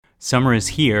Summer is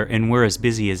here and we're as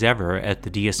busy as ever at the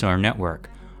DSR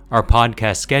network. Our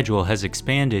podcast schedule has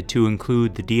expanded to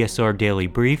include the DSR Daily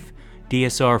Brief,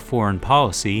 DSR Foreign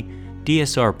Policy,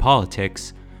 DSR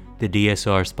Politics, the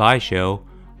DSR Spy Show,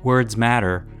 Words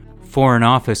Matter, Foreign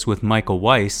Office with Michael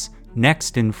Weiss,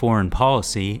 Next in Foreign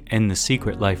Policy, and The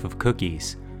Secret Life of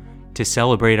Cookies. To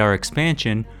celebrate our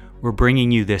expansion, we're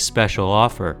bringing you this special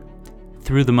offer.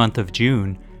 Through the month of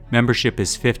June, membership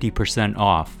is 50%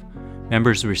 off.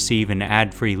 Members receive an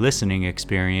ad-free listening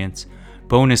experience,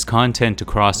 bonus content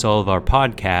across all of our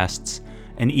podcasts,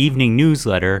 an evening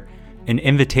newsletter, an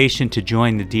invitation to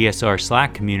join the DSR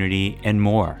Slack community, and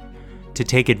more. To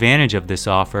take advantage of this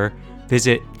offer,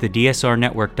 visit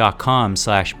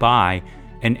thedsrnetwork.com/buy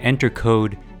and enter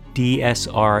code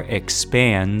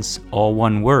DSREXPANDS, all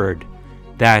one word.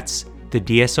 That's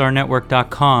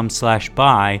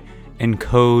thedsrnetwork.com/buy and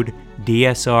code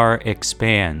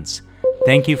DSREXPANDS.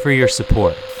 Thank you for your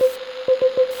support.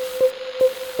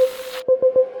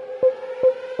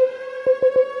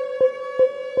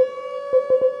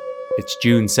 It's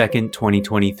June 2nd,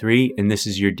 2023, and this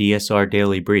is your DSR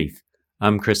Daily Brief.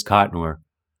 I'm Chris Cotnor.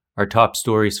 Our top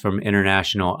stories from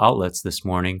international outlets this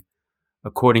morning.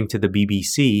 According to the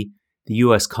BBC, the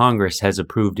U.S. Congress has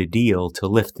approved a deal to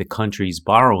lift the country's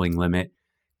borrowing limit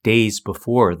days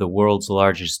before the world's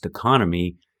largest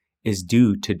economy is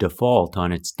due to default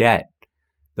on its debt.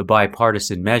 The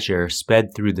bipartisan measure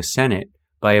sped through the Senate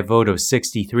by a vote of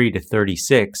 63 to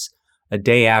 36, a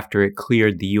day after it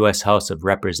cleared the U.S. House of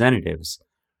Representatives.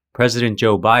 President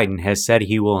Joe Biden has said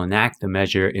he will enact the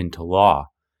measure into law.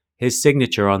 His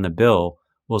signature on the bill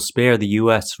will spare the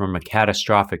U.S. from a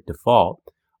catastrophic default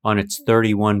on its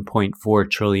 $31.4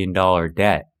 trillion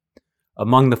debt.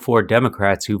 Among the four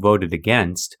Democrats who voted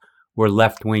against were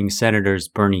left-wing Senators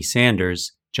Bernie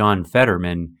Sanders, John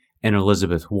Fetterman, and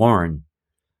Elizabeth Warren.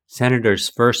 Senators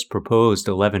first proposed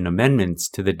 11 amendments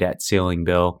to the debt ceiling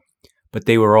bill, but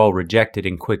they were all rejected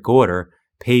in quick order,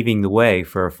 paving the way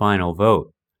for a final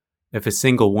vote. If a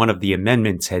single one of the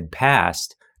amendments had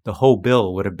passed, the whole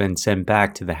bill would have been sent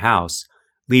back to the House,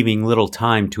 leaving little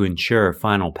time to ensure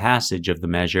final passage of the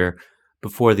measure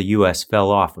before the U.S.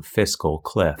 fell off a fiscal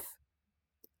cliff.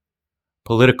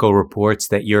 Politico reports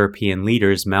that European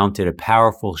leaders mounted a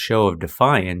powerful show of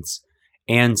defiance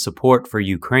and support for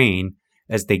Ukraine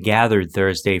as they gathered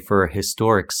Thursday for a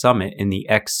historic summit in the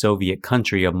ex-Soviet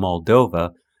country of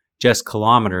Moldova, just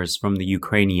kilometers from the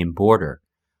Ukrainian border.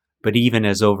 But even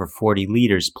as over 40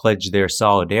 leaders pledged their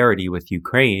solidarity with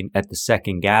Ukraine at the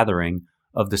second gathering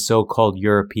of the so-called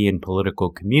European political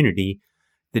community,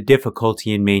 the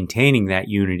difficulty in maintaining that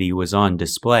unity was on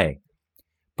display.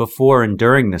 Before and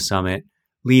during the summit,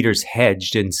 leaders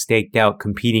hedged and staked out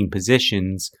competing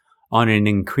positions on an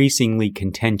increasingly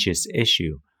contentious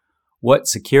issue. What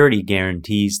security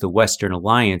guarantees the Western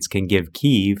alliance can give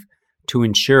Kyiv to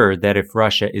ensure that if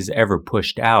Russia is ever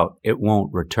pushed out, it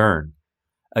won't return?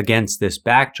 Against this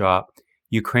backdrop,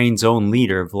 Ukraine's own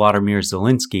leader, Volodymyr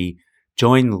Zelensky,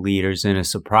 joined the leaders in a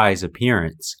surprise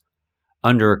appearance.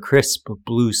 Under a crisp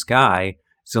blue sky,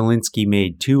 Zelensky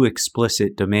made two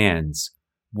explicit demands.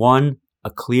 One,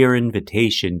 a clear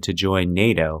invitation to join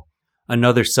NATO,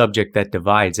 another subject that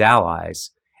divides allies,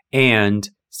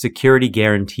 and security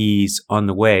guarantees on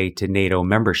the way to NATO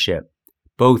membership.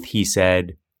 Both, he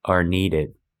said, are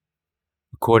needed.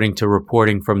 According to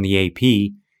reporting from the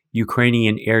AP,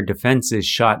 Ukrainian air defenses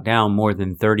shot down more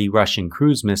than 30 Russian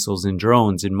cruise missiles and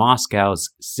drones in Moscow's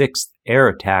sixth air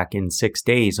attack in 6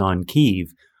 days on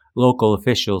Kyiv, local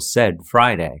officials said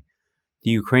Friday.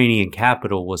 The Ukrainian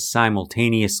capital was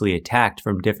simultaneously attacked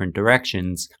from different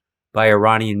directions by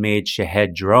Iranian-made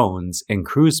Shahed drones and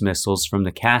cruise missiles from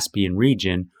the Caspian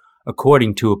region,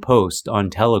 according to a post on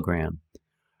Telegram.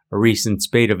 A recent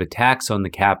spate of attacks on the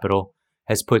capital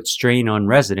has put strain on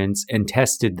residents and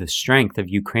tested the strength of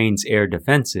Ukraine's air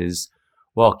defenses,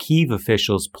 while Kyiv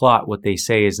officials plot what they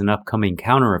say is an upcoming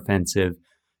counteroffensive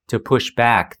to push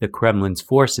back the Kremlin's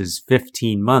forces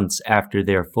 15 months after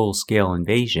their full-scale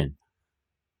invasion.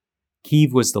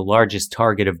 Kyiv was the largest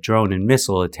target of drone and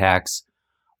missile attacks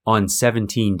on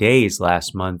 17 days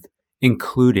last month,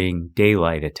 including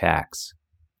daylight attacks.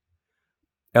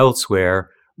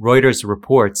 Elsewhere, Reuters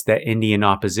reports that Indian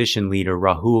opposition leader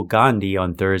Rahul Gandhi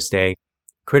on Thursday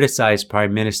criticized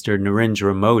Prime Minister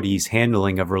Narendra Modi's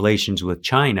handling of relations with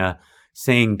China,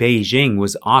 saying Beijing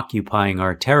was occupying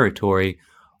our territory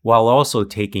while also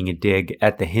taking a dig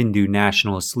at the Hindu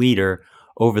nationalist leader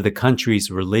over the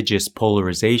country's religious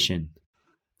polarization.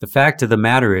 The fact of the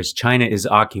matter is China is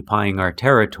occupying our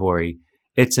territory.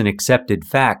 It's an accepted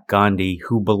fact, Gandhi,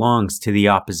 who belongs to the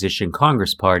opposition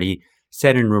Congress Party,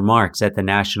 said in remarks at the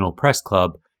National Press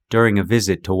Club during a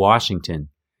visit to Washington.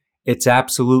 It's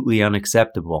absolutely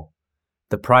unacceptable.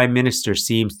 The Prime Minister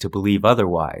seems to believe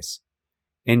otherwise.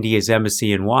 India's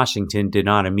embassy in Washington did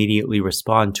not immediately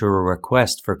respond to a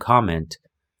request for comment.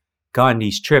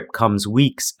 Gandhi's trip comes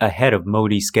weeks ahead of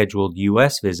Modi's scheduled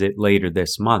U.S. visit later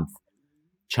this month.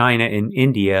 China and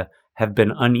India have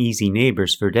been uneasy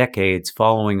neighbors for decades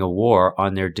following a war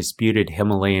on their disputed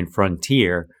Himalayan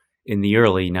frontier in the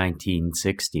early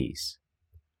 1960s.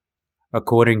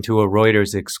 According to a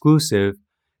Reuters exclusive,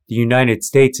 the United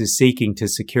States is seeking to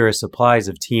secure supplies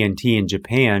of TNT in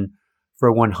Japan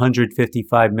for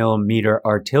 155mm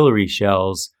artillery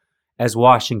shells as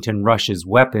Washington rushes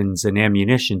weapons and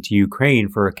ammunition to Ukraine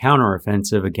for a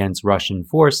counteroffensive against Russian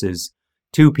forces,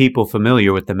 two people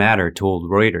familiar with the matter told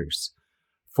Reuters.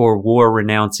 For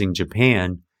war-renouncing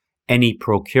Japan, any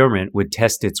procurement would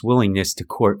test its willingness to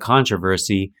court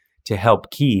controversy to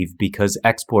help Kyiv because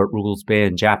export rules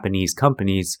ban Japanese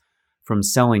companies from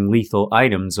selling lethal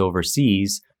items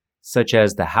overseas, such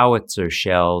as the howitzer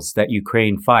shells that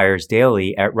Ukraine fires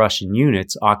daily at Russian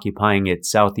units occupying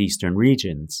its southeastern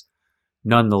regions.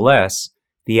 Nonetheless,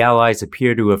 the Allies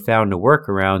appear to have found a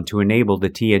workaround to enable the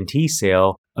TNT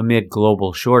sale amid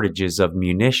global shortages of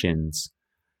munitions.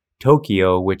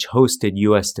 Tokyo, which hosted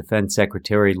U.S. Defense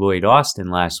Secretary Lloyd Austin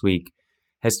last week,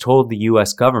 has told the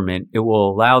U.S. government it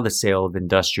will allow the sale of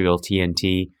industrial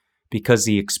TNT because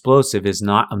the explosive is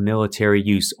not a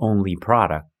military-use-only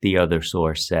product, the other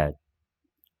source said.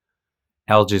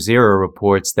 Al Jazeera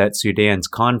reports that Sudan's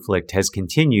conflict has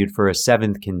continued for a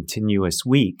seventh continuous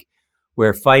week,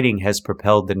 where fighting has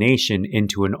propelled the nation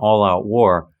into an all-out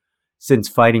war, since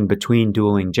fighting between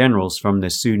dueling generals from the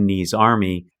Sudanese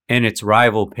army and its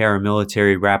rival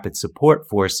paramilitary Rapid Support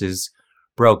Forces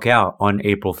broke out on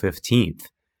April 15th.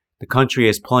 The country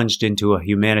has plunged into a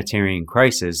humanitarian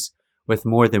crisis, with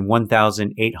more than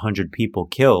 1,800 people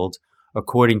killed,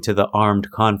 according to the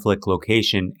Armed Conflict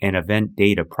Location and Event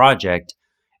Data Project,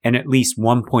 and at least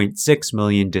 1.6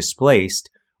 million displaced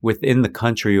within the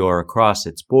country or across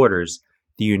its borders,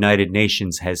 the United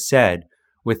Nations has said,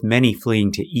 with many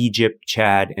fleeing to Egypt,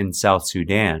 Chad, and South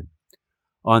Sudan.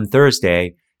 On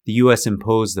Thursday, the U.S.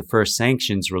 imposed the first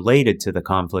sanctions related to the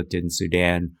conflict in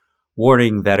Sudan,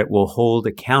 warning that it will hold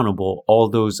accountable all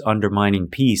those undermining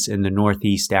peace in the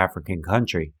Northeast African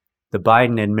country. The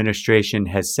Biden administration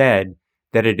has said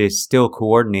that it is still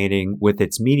coordinating with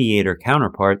its mediator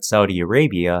counterpart, Saudi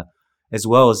Arabia, as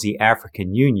well as the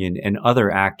African Union and other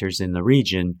actors in the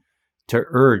region, to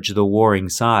urge the warring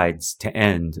sides to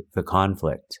end the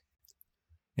conflict.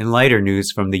 In lighter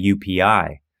news from the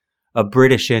UPI, a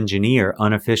British engineer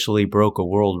unofficially broke a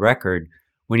world record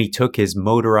when he took his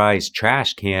motorized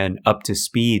trash can up to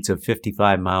speeds of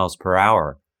 55 miles per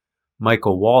hour.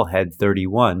 Michael Wallhead,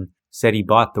 31, said he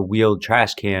bought the wheeled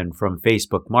trash can from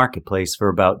Facebook Marketplace for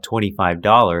about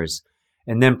 $25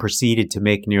 and then proceeded to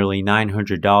make nearly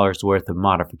 $900 worth of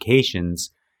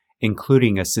modifications,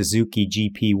 including a Suzuki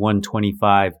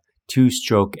GP125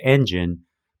 two-stroke engine,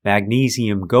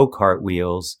 magnesium go-kart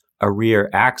wheels, a rear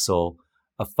axle,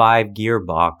 a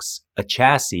 5-gearbox, a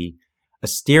chassis, a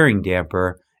steering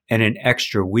damper, and an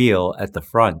extra wheel at the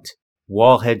front.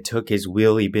 Wallhead took his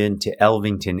wheelie bin to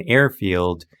Elvington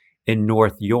Airfield in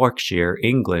North Yorkshire,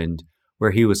 England, where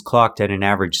he was clocked at an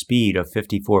average speed of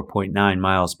 54.9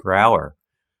 miles per hour.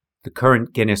 The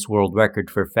current Guinness World Record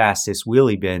for fastest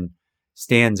wheelie bin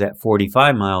stands at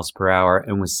 45 miles per hour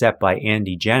and was set by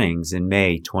Andy Jennings in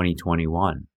May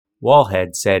 2021.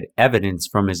 Wallhead said evidence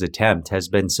from his attempt has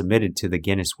been submitted to the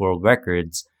Guinness World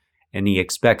Records, and he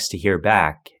expects to hear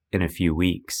back in a few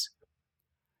weeks.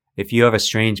 If you have a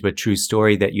strange but true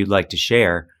story that you'd like to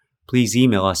share, please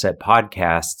email us at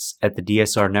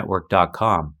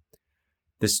podcasts@thedsrnetwork.com.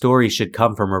 The story should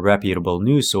come from a reputable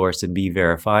news source and be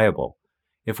verifiable.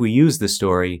 If we use the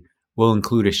story, we'll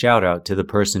include a shout-out to the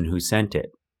person who sent it.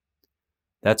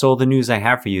 That's all the news I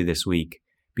have for you this week.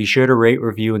 Be sure to rate,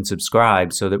 review, and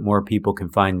subscribe so that more people can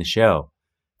find the show.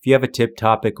 If you have a tip,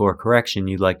 topic, or correction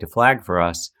you'd like to flag for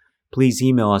us, please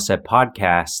email us at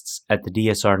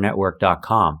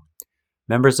podcasts@thedsrnetwork.com.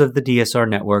 Members of the DSR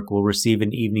Network will receive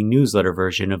an evening newsletter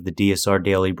version of the DSR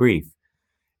Daily Brief.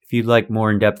 If you'd like more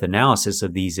in-depth analysis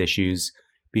of these issues,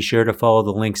 be sure to follow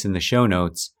the links in the show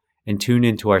notes and tune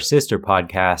into our sister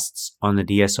podcasts on the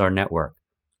DSR Network.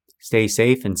 Stay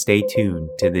safe and stay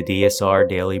tuned to the DSR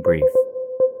Daily Brief.